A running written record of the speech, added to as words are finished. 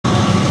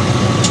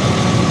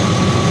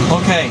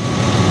Okay,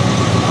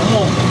 I'm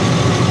gonna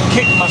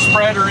kick my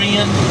spreader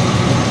in.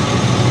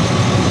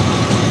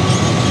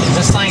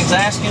 This thing's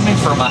asking me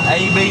for my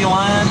AB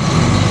line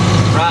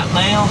right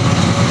now.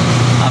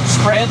 I'm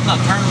spreading, I'm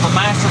turning my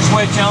master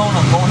switch on,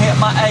 I'm gonna hit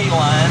my A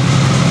line.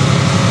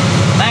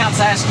 Now it's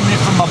asking me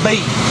for my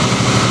B.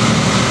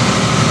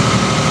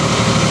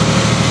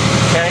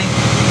 Okay.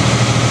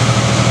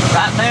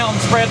 Right now I'm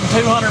spreading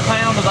 200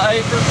 pounds to the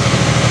acre.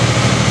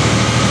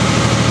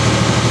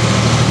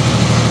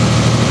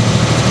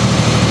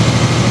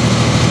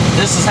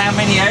 This is how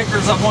many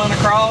acres I've went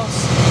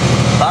across.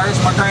 There's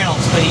my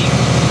ground speed.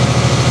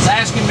 It's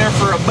asking me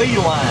for a B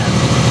line.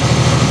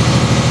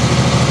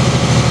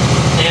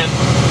 And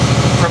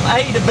from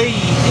A to B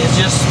is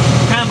just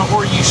kind of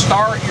where you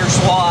start your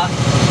swath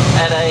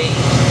at A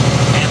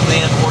and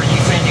then where you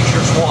finish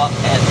your swath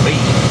at B.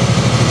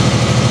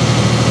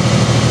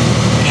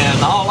 And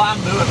all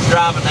I'm doing is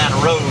driving down the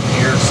road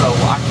here, so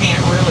I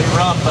can't really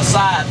run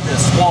beside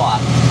this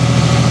swath.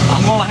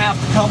 I'm going to have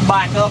to come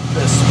back up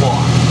this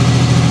swath.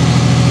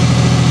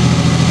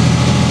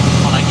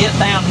 When I get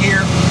down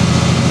here,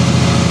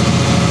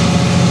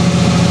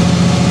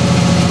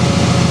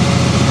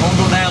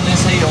 down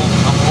this hill,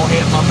 I'm going to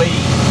hit my B,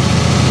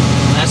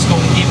 and that's going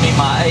to give me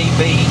my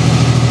AB.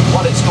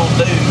 What it's going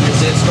to do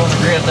is it's going to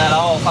grid that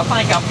off. I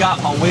think I've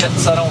got my width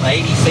set on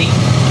 80 feet.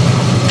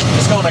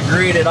 It's going to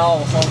grid it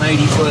off on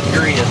 80-foot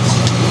grids.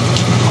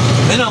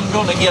 Then I'm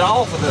going to get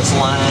off of this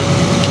line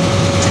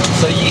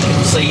so you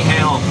can see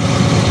how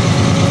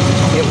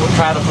it will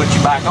try to put you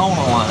back on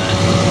the line.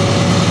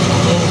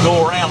 I'm going to go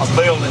around a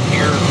building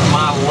here to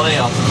my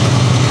left.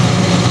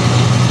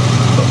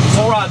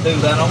 Before I do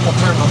that, I'm going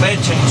to turn my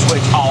bed change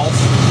switch off,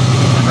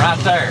 and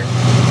right there,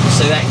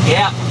 see that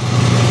gap?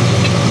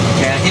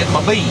 Okay, I hit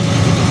my B.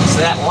 See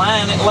that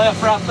line it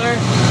left right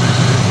there?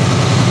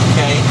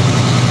 Okay,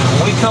 and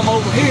when we come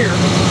over here,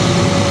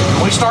 and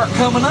we start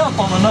coming up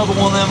on another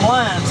one of them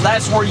lines,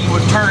 that's where you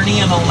would turn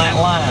in on that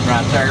line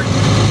right there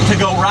to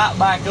go right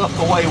back up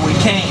the way we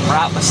came,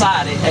 right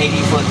beside it, 80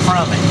 foot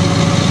from it.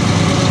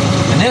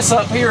 And this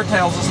up here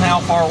tells us how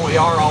far we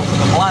are off of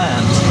the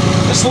lines.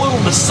 It's a little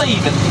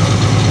deceiving.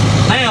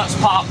 Now it's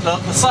popped up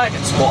the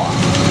second swath.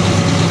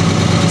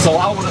 So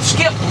I would have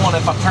skipped one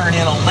if I turn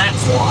in on that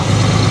swath.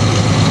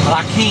 But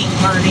I can't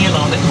turn in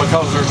on it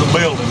because there's a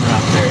building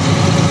right there.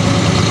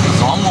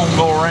 So I'm going to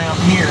go around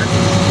here.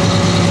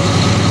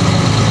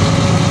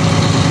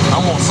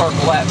 I'm going to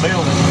circle that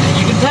building. And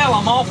you can tell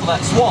I'm off of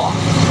that swath.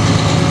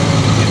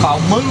 If I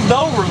moved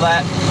over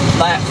that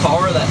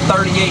far, that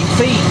 38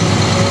 feet,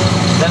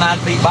 then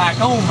I'd be back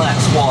on that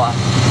swath.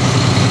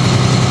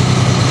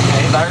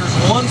 Okay, there's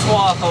one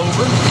swath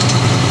over.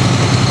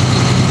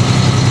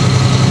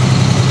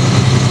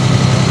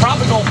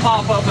 Probably gonna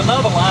pop up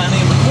another line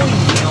in between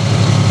them,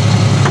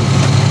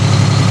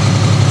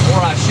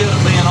 where I should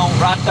have been on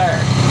right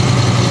there.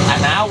 And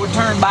I would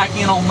turn back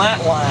in on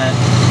that line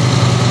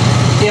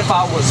if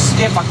I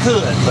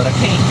could, but I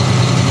can't.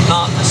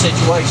 Not in the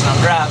situation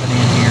I'm driving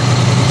in here.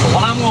 So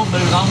what I'm gonna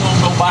do is I'm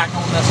gonna go back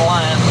on this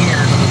line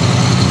here.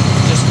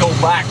 Just go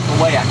back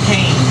the way I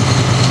came.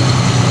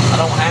 I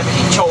don't have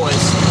any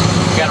choice.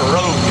 Got a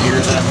road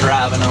here that I'm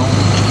driving on.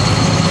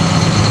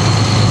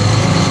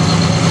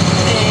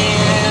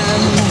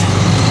 And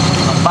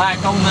I'm back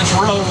on this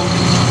road.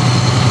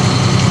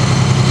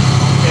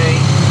 Okay.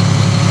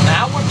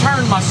 Now I would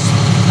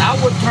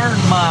turn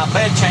my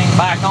bed chain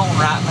back on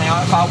right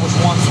now if I was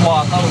one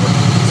swath over.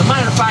 As a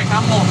matter of fact,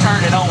 I'm going to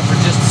turn it on for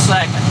just a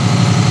second.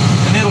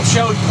 And it'll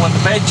show you when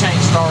the bed chain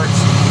starts.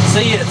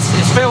 See,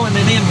 it's filling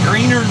it in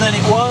greener than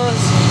it was.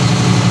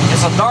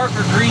 It's a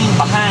darker green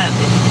behind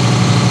it.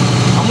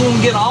 I'm going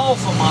to get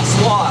off of my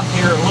swath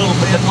here a little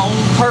bit on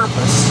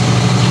purpose.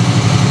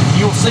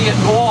 You'll see it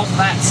go off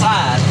that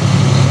side.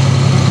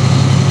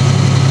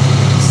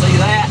 See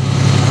that?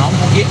 And I'm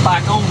going to get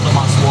back onto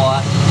my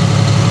swath.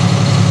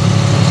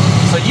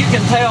 So you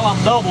can tell I'm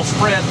double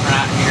spreading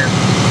right here.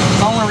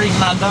 The only reason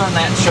I've done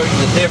that to show you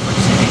the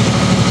difference in it.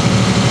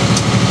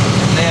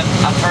 And then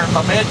I turn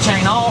my bed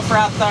chain off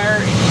right there,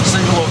 and you can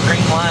see the little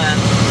green line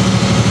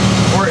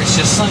where it's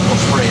just single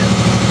spread.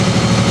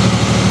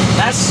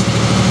 That's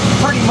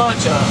pretty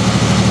much a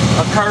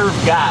curve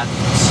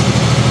guidance.